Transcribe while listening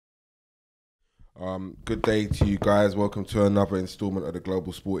Good day to you guys. Welcome to another instalment of the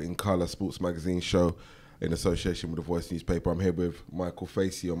Global Sport in Colour Sports Magazine show in association with The Voice Newspaper. I'm here with Michael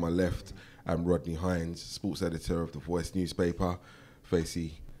Facey on my left and Rodney Hines, sports editor of The Voice Newspaper.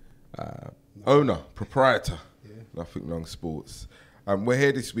 Facey, owner, proprietor, Nothing Long Sports. We're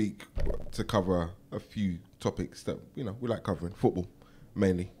here this week to cover a few topics that we like covering. Football,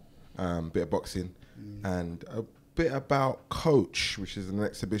 mainly, bit of boxing, and a bit about Coach, which is an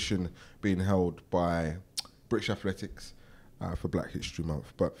exhibition being held by British Athletics for Black History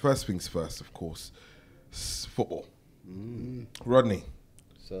Month. But first things first, of course, football. Rodney,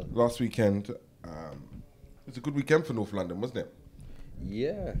 last weekend was a good weekend for North London, wasn't it?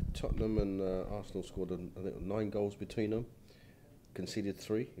 Yeah, Tottenham and Arsenal scored I think 9 goals between them, conceded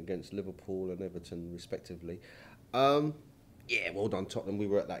 3 against Liverpool and Everton respectively. Yeah, well done Tottenham. We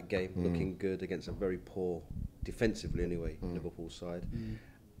were at that game looking good against a very poor, defensively anyway, Liverpool side.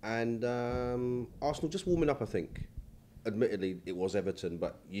 And Arsenal just warming up, I think. Admittedly, it was Everton,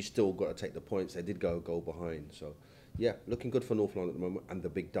 but you still got to take the points. They did go a goal behind. So, yeah, looking good for North London at the moment. And the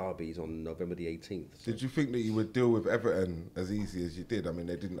big derby's on November the 18th. So. Did you think that you would deal with Everton as easy as you did? I mean,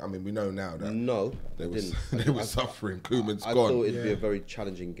 they didn't. I mean, we know now that they were suffering. Koeman's I gone. thought it'd be a very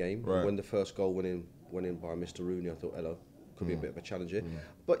challenging game. Right. When the first goal went in by Mr. Rooney, I thought, hello, could be a bit of a challenge here.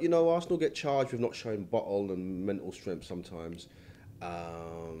 But, Arsenal get charged with not showing bottle and mental strength sometimes.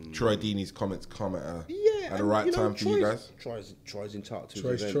 Troy Deeney's comments come at the right time for you guys. Troy's entitled to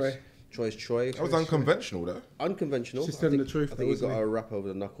Troy's his events. Troy's Troy. That was unconventional, though. Unconventional. Just telling the truth. I think he got a rap over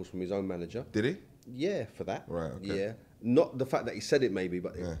the knuckles from his own manager. Did he? Yeah, for that. Right, okay. Yeah. Not the fact that he said it maybe,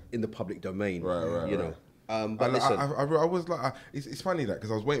 but in the public domain. Right. But listen. I was like, it's funny that because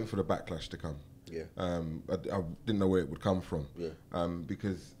I was waiting for the backlash to come. Yeah. I didn't know where it would come from. Yeah.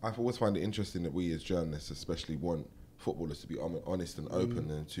 Because I always find it interesting that we as journalists especially want footballers to be honest and open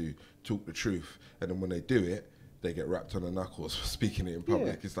and to talk the truth. And then when they do it, they get wrapped on the knuckles for speaking it in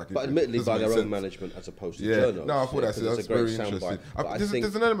public. Yeah. It's like but admittedly by their own management as opposed to journalists. No, I thought that's a great very soundbite. interesting.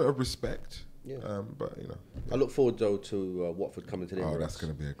 There's an element of respect. Yeah. But I look forward though to Watford coming to the Emirates. That's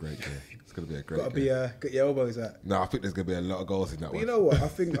going to be a great game. It's going to be a great game. Got to be get your elbows out. No, I think there's going to be a lot of goals in that one. You know what? I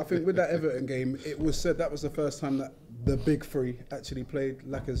think with that Everton game, it was said that was the first time that the big three actually played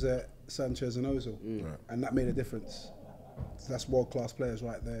Lacazette, Sanchez, and Ozil, and that made a difference. That's world-class players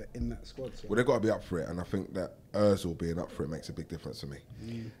right there in that squad. So. Well, they've got to be up for it, and I think that Ozil being up for it makes a big difference for me.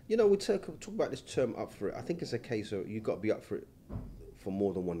 We talk about this term "up for it." I think it's a case of you've got to be up for it for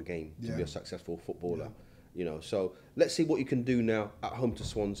more than one game to be a successful footballer. So let's see what you can do now at home to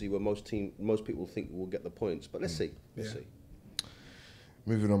Swansea, where most people think will get the points. But let's see. Let's see.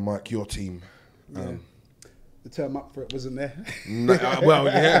 Moving on, Mike, your team. The term "up for it" wasn't there.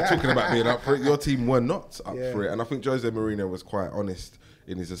 Talking about being up for it, your team were not up for it, and I think Jose Mourinho was quite honest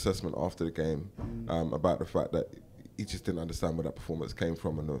in his assessment after the game about the fact that he just didn't understand where that performance came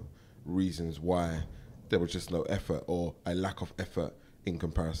from and the reasons why there was just no effort or a lack of effort in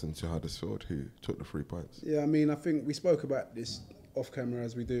comparison to Huddersfield, who took the 3 points. Yeah, I mean, I think we spoke about this off camera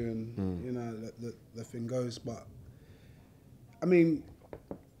as we do, and the thing goes. But I mean,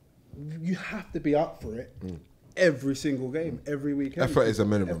 you have to be up for it. Every single game, every weekend. Effort is a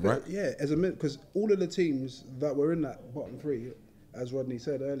minimum, right? Yeah, as a minimum, because all of the teams that were in that bottom 3, as Rodney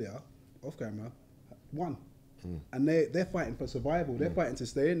said earlier, off camera, won. And they're fighting for survival. They're fighting to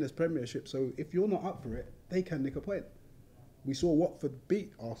stay in this Premiership. So if you're not up for it, they can nick a point. We saw Watford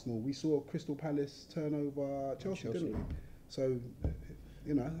beat Arsenal. We saw Crystal Palace turn over Chelsea. Didn't we? So,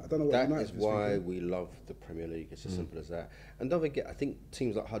 I don't know what that is why we love the Premier League. It's as simple as that. And don't forget, I think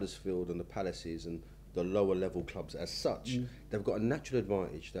teams like Huddersfield and the Palaces and the lower level clubs as such, they've got a natural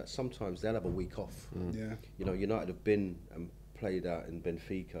advantage that sometimes they'll have a week off. United have been and played out in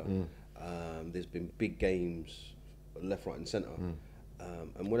Benfica. There's been big games left, right and centre.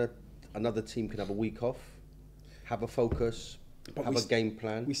 And when another team can have a week off, have a focus, have a game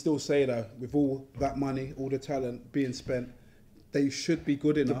plan. We still say though, with all that money, all the talent being spent, they should be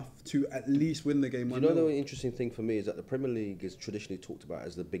good enough to at least win the game. The interesting thing for me is that the Premier League is traditionally talked about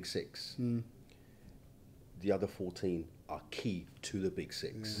as the Big Six. The other 14 are key to the Big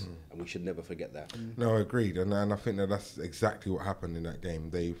Six, and we should never forget that. No, agreed, and I think that's exactly what happened in that game.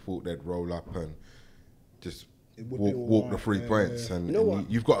 They thought they'd roll up and just walk the 3 points, and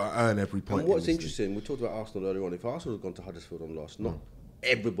you've got to earn every point. And what's interesting, we talked about Arsenal earlier on. If Arsenal had gone to Huddersfield and lost, not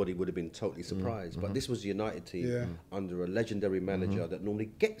everybody would have been totally surprised. But this was the United team under a legendary manager that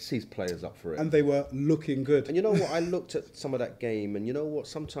normally gets his players up for it. And they were looking good. And you know what? I looked at some of that game, and you know what?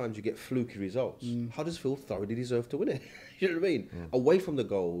 Sometimes you get fluky results. Huddersfield thoroughly deserved to win it. You know what I mean? Away from the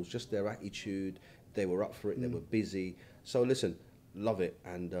goals, just their attitude. They were up for it. They were busy. So listen, love it.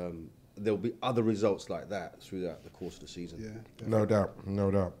 And there'll be other results like that throughout the course of the season. Yeah, No doubt,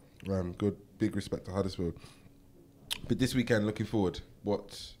 no doubt. Good, big respect to Huddersfield. But this weekend, looking forward,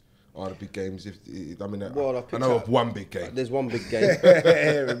 what are the big games? I know of one big game. There's one big game.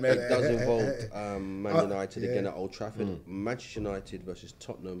 It does involve Man United again at Old Trafford. Manchester United versus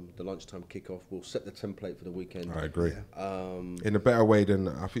Tottenham, the lunchtime kickoff, will set the template for the weekend. I agree. Yeah. In a better way than,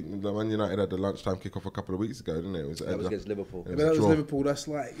 I think Man United had the lunchtime kickoff a couple of weeks ago, didn't it? That was against Liverpool. But that was Liverpool. That's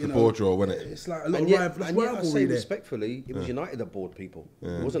like, you know, ball draw, wasn't it? It's like a lot of I rivalry say there. respectfully, it was United that bored people.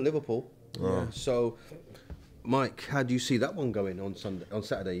 It wasn't Liverpool. So, Mike, how do you see that one going on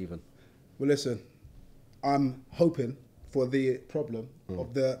Saturday even? Well, listen, I'm hoping for the problem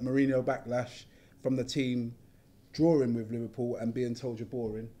of the Mourinho backlash from the team drawing with Liverpool and being told you're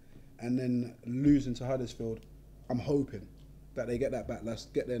boring and then losing to Huddersfield. I'm hoping that they get that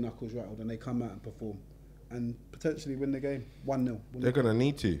backlash, get their knuckles rattled and they come out and perform and potentially win the game 1-0. They're going to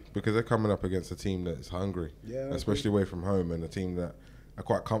need to, because they're coming up against a team that is hungry, especially away from home, and a team that are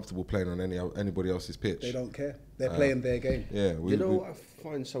quite comfortable playing on anybody else's pitch. They don't care. They're playing their game. Yeah, what I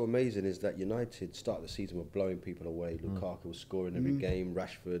find so amazing is that United started the season with blowing people away. Lukaku was scoring every game.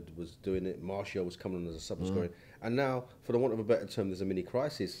 Rashford was doing it. Martial was coming on as a sub scoring. And now, for the want of a better term, there's a mini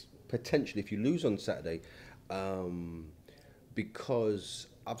crisis potentially if you lose on Saturday, because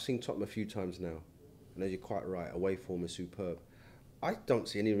I've seen Tottenham a few times now, and as you're quite right, away form is superb. I don't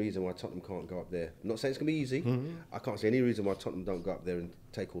see any reason why Tottenham can't go up there. I'm not saying it's going to be easy. I can't see any reason why Tottenham don't go up there and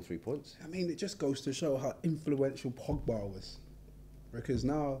take all 3 points. I mean, it just goes to show how influential Pogba was. Because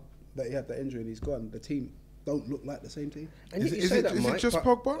now that he had that injury and he's gone, the team don't look like the same team. And Is you say that, it Mike, just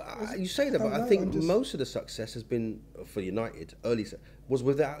but, Pogba? You say that, but I think most of the success has been, for United, was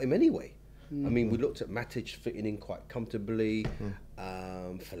without him anyway. I mean, we looked at Matic fitting in quite comfortably.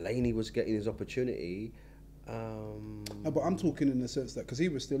 Fellaini was getting his opportunity. No, but I'm talking in the sense that because he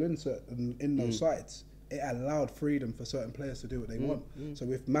was still in those sides, it allowed freedom for certain players to do what they want. So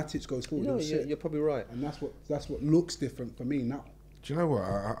if Matic goes forward, You're probably right. and that's what looks different for me now. Do you know what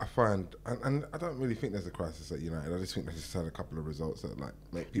I find, and I don't really think there's a crisis at United. I just think they just had a couple of results that like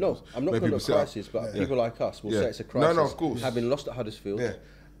make people. No, I'm not calling it a crisis, but people like us will say it's a crisis. No, of course. Having lost at Huddersfield,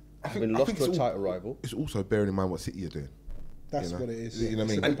 having lost to a title rival. It's also bearing in mind what City are doing. That's what it is. You know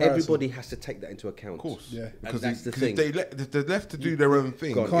what I mean? And everybody has to take that into account. Of course. Yeah. And that's the thing. If they're left to do their own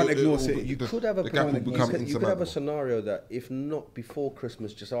thing. Can't ignore City. You could have a the gap will become you could have a insurmountable. scenario that if not before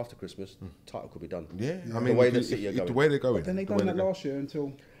Christmas, just after Christmas, title could be done. Yeah, I The mean, way that City are going. the way they're going. Then they the done way that they're last year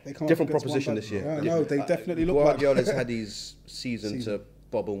until they come Different up against proposition one this year. Yeah, no, they definitely look Guardiola's like. had his season to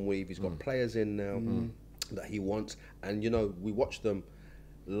bob and weave. He's got players in now that he wants, and we watch them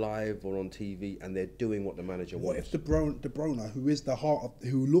live or on TV, and they're doing what the manager What wants. if De Bruyne,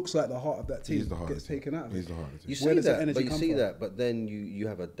 who looks like the heart of that team, He's the heart gets of the team. taken out of it? He's the heart of the team. You Where see does that that, energy but you come see from? that, but then you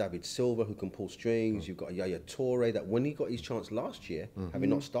have a David Silva who can pull strings. You've got a Yaya Toure that when he got his chance last year, having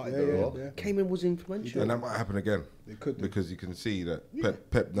not started very well, came in was influential. And that might happen again. It could do. Because you can see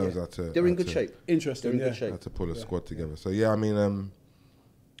that Pep knows how to. They're in how good to- shape. Interesting. They're in good How shape. to pull a squad together. So yeah, I mean,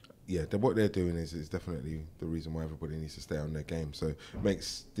 what they're doing is definitely the reason why everybody needs to stay on their game. So it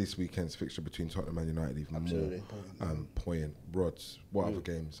makes this weekend's fixture between Tottenham and United even more poignant. Rods, what other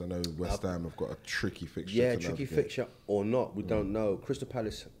games? I know West Ham have got a tricky fixture. Yeah, to tricky navigate. fixture or not, we don't know. Crystal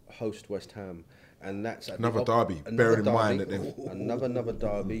Palace host West Ham, and that's at Another derby. Bearing in mind that they've another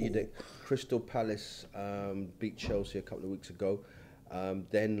derby. You think Crystal Palace beat Chelsea a couple of weeks ago,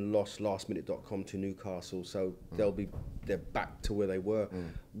 then lost lastminute.com to Newcastle, so they're back to where they were.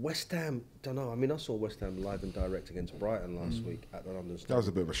 West Ham, don't know. I mean, I saw West Ham live and direct against Brighton last week at the London Stadium. That was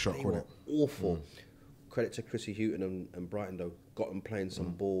a bit of a shock, They wasn't were awful. Credit to Chrissy Houghton and Brighton though, got them playing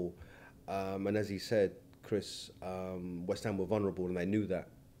some ball, and as he said, Chris, West Ham were vulnerable and they knew that,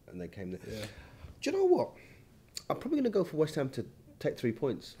 and they came there. Yeah. Do you know what? I'm probably going to go for West Ham to take 3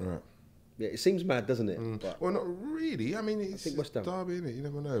 points. Right. Yeah, it seems mad, doesn't it? But Well, not really. I mean, it's think West Ham. derby, innit? You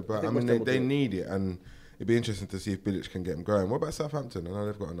never know. But I think mean, West Ham will they do it. need it, and it'd be interesting to see if Bilic can get them going. What about Southampton? I know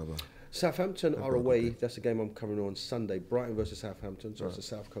they've got another. Southampton are away. That's the game I'm covering on Sunday. Brighton versus Southampton, so it's a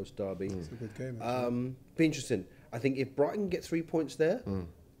South Coast derby. It's a good game. Be interesting. I think if Brighton get 3 points there,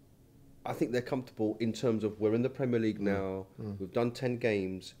 I think they're comfortable in terms of we're in the Premier League now. We've done 10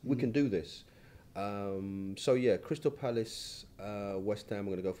 games. We can do this. So yeah, Crystal Palace, West Ham. I'm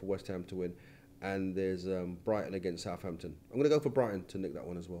going to go for West Ham to win, and there's Brighton against Southampton. I'm going to go for Brighton to nick that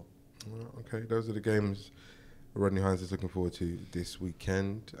one as well. Okay, those are the games Rodney Hines is looking forward to this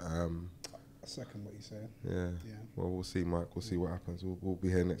weekend. I second what you're saying. Yeah. Well, we'll see, Mike. We'll see what happens. We'll be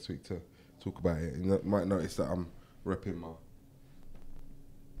here next week to talk about it. You might notice that I'm repping my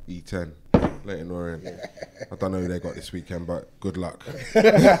E10. Leighton Orient. I don't know who they got this weekend, but good luck.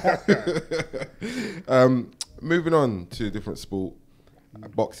 Moving on to a different sport,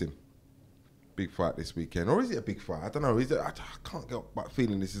 boxing. Big fight this weekend, or is it a big fight? I don't know. I can't get but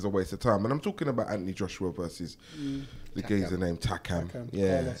feeling this is a waste of time. And I'm talking about Anthony Joshua versus the geezer named Takam.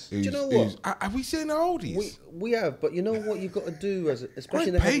 Yeah, Carlos. Do you know what? Have we seen how old he is? We have, but you know what you've got to do, especially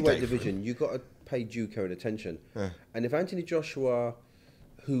in the heavyweight division, you've got to pay due care and attention. Yeah. And if Anthony Joshua,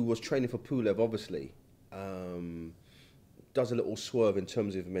 who was training for Pulev, obviously, does a little swerve in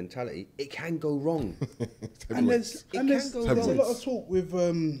terms of mentality, it can go wrong. There's a wrong. lot of talk with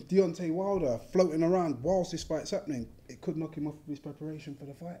Deontay Wilder floating around whilst this fight's happening. It could knock him off his preparation for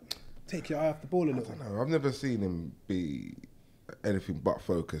the fight. Take your eye off the ball a little. I don't know. I've never seen him be anything but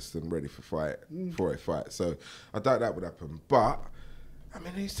focused and ready for a fight. So I doubt that would happen. But I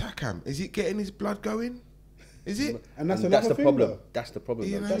mean, he's Takam. Is it getting his blood going? Is it? And that's the problem. Though. That's the problem.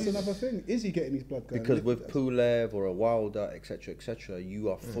 You know, that's another thing. Is he getting his blood going? Because with Pulev or a Wilder, etc., you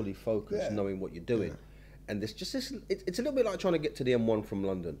are fully focused, knowing what you're doing. And there's just this. It's a little bit like trying to get to the M1 from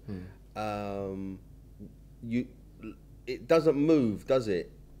London. It doesn't move, does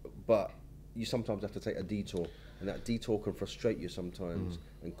it? But you sometimes have to take a detour, and that detour can frustrate you sometimes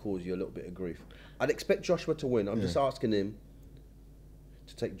and cause you a little bit of grief. I'd expect Joshua to win. I'm just asking him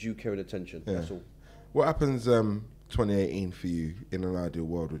to take due care and attention. That's all. What happens 2018 for you in an ideal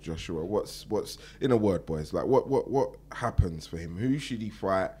world with Joshua? What's in a word, boys? Like what happens for him? Who should he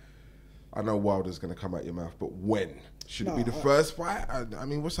fight? I know Wilder's going to come out your mouth, but when? Should it be the first fight? I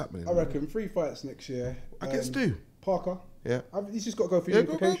mean, what's happening? I reckon 3 fights next year. Against who? Parker. Yeah. He's just got to go for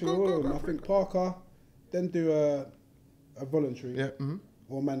unification. I think Parker, then do a voluntary. Yeah.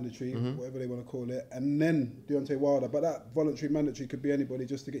 Or mandatory, whatever they want to call it, and then Deontay Wilder. But that voluntary, mandatory could be anybody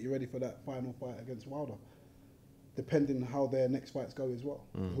just to get you ready for that final fight against Wilder, depending how their next fights go as well.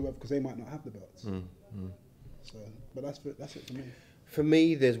 Whoever, because they might not have the belts. So, but that's it for me. For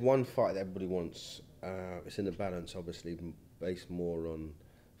me, there's one fight that everybody wants. It's in the balance, obviously, based more on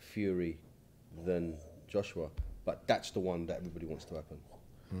Fury than Joshua. But that's the one that everybody wants to happen.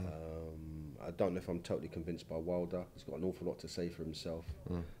 I don't know if I'm totally convinced by Wilder. He's got an awful lot to say for himself.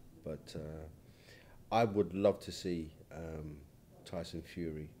 But I would love to see Tyson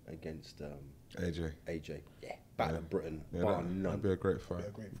Fury against AJ. Yeah, Battle of Britain. Bar none. That'd be a great fight.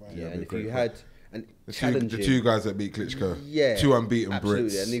 Yeah, and if you had the two guys that beat Klitschko, 2 unbeaten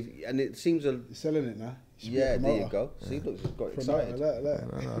absolutely. Brits. And it seems He's selling it now. Yeah, there you go. See, look, he's got excited.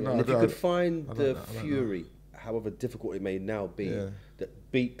 And if you could find the Fury, however difficult it may now be,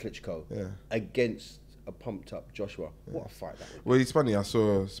 that beat Klitschko against a pumped up Joshua, what a fight that would be. Well, it's funny, I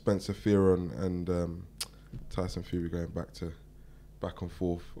saw Spencer Fearon and Tyson Fury going back and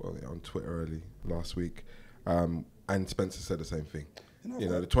forth on Twitter early last week, and Spencer said the same thing. You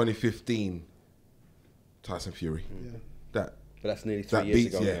know, the 2015 Tyson Fury, but that's nearly 3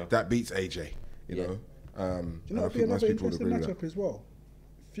 years ago now. That beats AJ, you know. Do you know what would be another interesting matchup as well?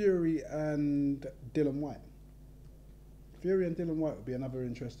 Fury and Dylan White. Fury and Dylan White would be another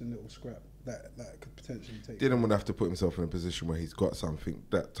interesting little scrap that could potentially take. Dylan would have to put himself in a position where he's got something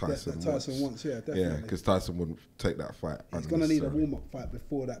that Tyson wants. Yeah, definitely. Yeah, because Tyson wouldn't take that fight. He's going to need a warm-up fight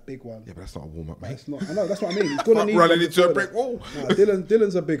before that big one. Yeah, but that's not a warm-up, mate. It's not. I know, that's what I mean. He's going to need running into a brick wall. No,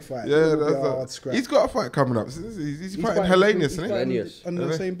 Dylan's a big fight. Yeah, that's a hard scrap. He's got a fight coming up. He's fighting Hellenius, isn't he? Hellenius. On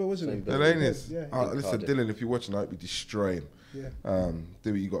the same bill, isn't he? Hellenius. Yeah. Listen, Dylan, if you're watching, I hope you destroy him. Yeah.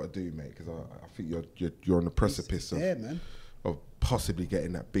 Do what you got to do, mate, because I think you're on the precipice of possibly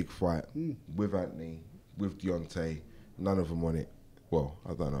getting that big fight with Anthony, with Deontay. None of them won it. Well,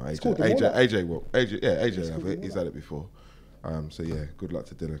 I don't know. AJ have it. He's had it before. So yeah, good luck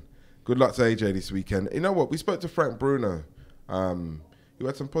to Dylan. Good luck to AJ this weekend. You know what? We spoke to Frank Bruno, who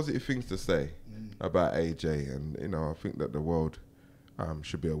had some positive things to say about AJ, and you know, I think that the world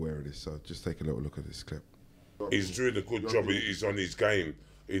should be aware of this. So just take a little look at this clip. He's doing a good job. He's on his game.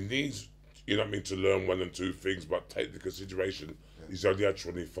 He needs, you know what I mean, to learn 1 and 2 things, but take into consideration he's only had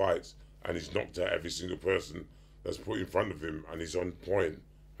 20 fights and he's knocked out every single person that's put in front of him, and he's on point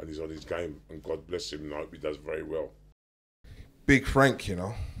and he's on his game, and God bless him, and I hope he does very well. Big Frank, you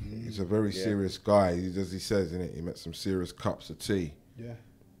know, he's a very serious guy. As he says, innit, he met some serious cups of tea. Yeah.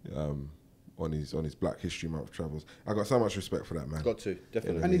 On his Black History Month travels. I got so much respect for that man. Got to,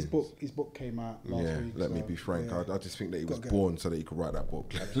 definitely. You know, and his book came out last week. Let me be frank. I just think that he was born so that he could write that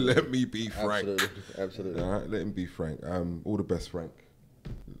book. Let me be frank. Absolutely. All right, let him be frank. All the best, Frank.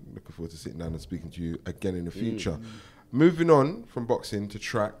 Looking forward to sitting down and speaking to you again in the future. Moving on from boxing to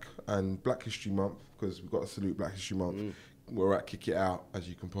track and Black History Month, because we've got to salute Black History Month. We're at Kick It Out, as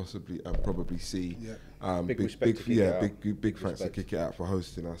you can possibly probably see. Big thanks to Kick It Out for Kick It Out for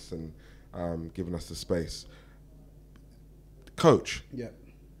hosting us, and giving us the space. Coach, Yeah.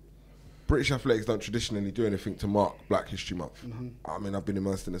 British athletics don't traditionally do anything to mark Black History Month. I mean, I've been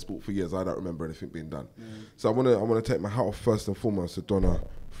immersed in the sport for years. I don't remember anything being done. So I want to take my hat off first and foremost to Donna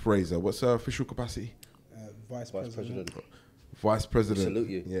Fraser. What's her official capacity? Vice President. Vice President. We salute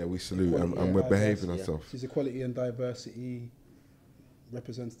you. Yeah, we salute, Equality and we're and behaving diversity, ourselves. She's equality and diversity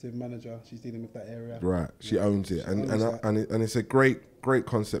representative manager. She's dealing with that area. Right, she owns it, and owns that. and it's a great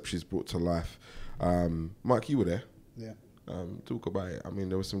concept she's brought to life. Mike, you were there. Yeah. Talk about it. I mean,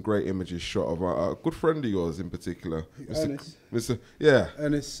 there were some great images shot of a good friend of yours in particular, Ernest. Mr. Yeah,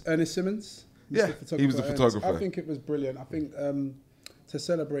 Ernest Simmons. Yeah, he was the Ernest. photographer. I think it was brilliant. I think to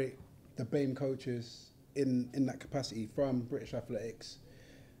celebrate the BAME coaches in that capacity from British Athletics,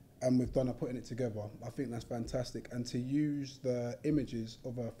 and with Donna putting it together, I think that's fantastic. And to use the images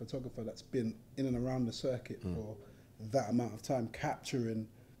of a photographer that's been in and around the circuit for that amount of time, capturing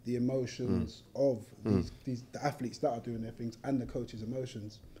the emotions of these the athletes that are doing their things and the coaches'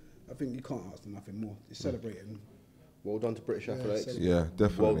 emotions, I think you can't ask for nothing more. It's celebrating. Well done to British Athletics. yeah,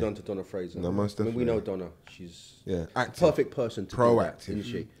 definitely. Well done to Donna Fraser. No, most I mean, we know definitely. Donna. She's Yeah, a active, perfect person to proactive. do that, isn't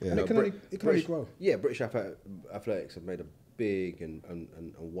she? Yeah. And it can only grow. Yeah, British Athletics have made a big and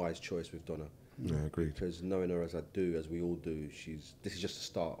wise choice with Donna. Yeah, agreed. Because knowing her as I do, as we all do, this is just a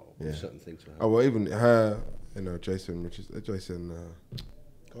start of certain things for her. Oh well, even her, Jason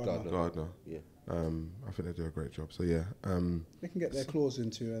Gardner. Yeah. I think they do a great job. So yeah, They can get their claws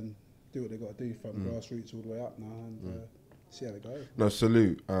into and do what they've got to do from grassroots all the way up now and see how they go. no,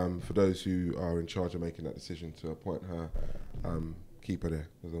 salute for those who are in charge of making that decision to appoint her. Keep her there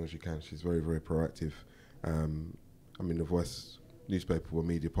as long as you can. She's very, very proactive. I mean, the Voice newspaper were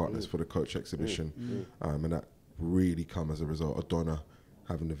media partners for the Coach Exhibition, and that really come as a result of Donna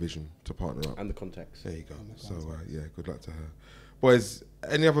having the vision to partner up. And the context. There you go. So yeah, good luck to her. Boys,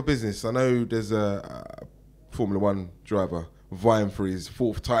 any other business? I know there's a Formula One driver vying for his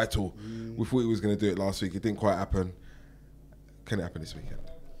 4th title. We thought he was going to do it last week. It didn't quite happen. Can it happen this weekend?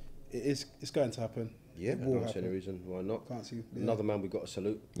 It's going to happen. Yeah, It I will don't see any happen. reason why not. Can't see. Yeah. Another man we've got to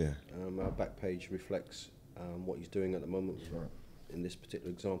salute. Yeah. Our back page reflects what he's doing at the moment. Right. In this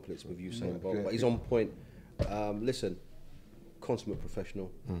particular example, it's with Usain Right, Bolt. yeah. But he's on point. Listen, consummate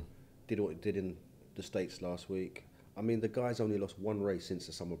professional. Did what he did in the States last week. I mean, the guy's only lost one race since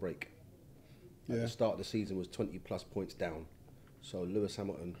the summer break. At Yeah. the start of the season was 20 plus points down. So Lewis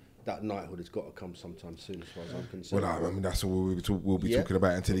Hamilton, that knighthood has got to come sometime soon, as far as I'm concerned. Well, I mean, that's all we'll be Yeah. talking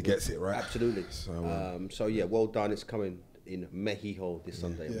about until he gets it, right? Absolutely. So, Yeah, well done. It's coming in Mexico this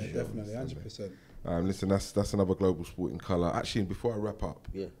Sunday. I'm Yeah, sure. definitely, 100%. listen, that's another global sport in colour. Actually, before I wrap up,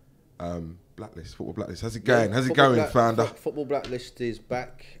 Yeah. Blacklist, football blacklist. How's it going? Yeah, How's it Football going, Black- founder? Football Blacklist is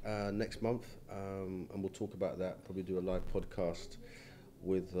back next month, and we'll talk about that. Probably do a live podcast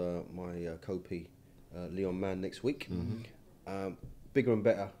with my co-P, Leon Mann, next week. Bigger and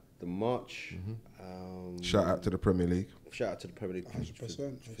better than March. Shout out to the Premier League. Shout out to the Premier League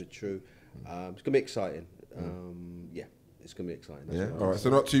 100%. for true. It's going to be exciting. Yeah, it's going to be exciting. That's Yeah. what All right. So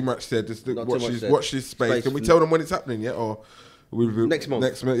not too much said. Just Not too much said. watch this space. Space Can we for- tell them when it's happening yet, or Next month.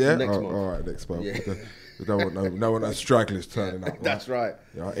 Next month. Yeah. Next month. All right. Next month. Yeah. We don't want no one stragglers turning up. That's right.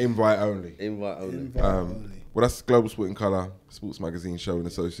 Yeah, invite only. Invite only. Invite only. Well, that's Global Sport in Colour, sports magazine show in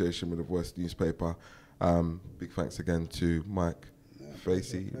association with the Voice newspaper. Big thanks again to Mike,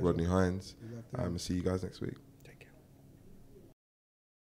 Facey, Rodney Hines. See you guys next week.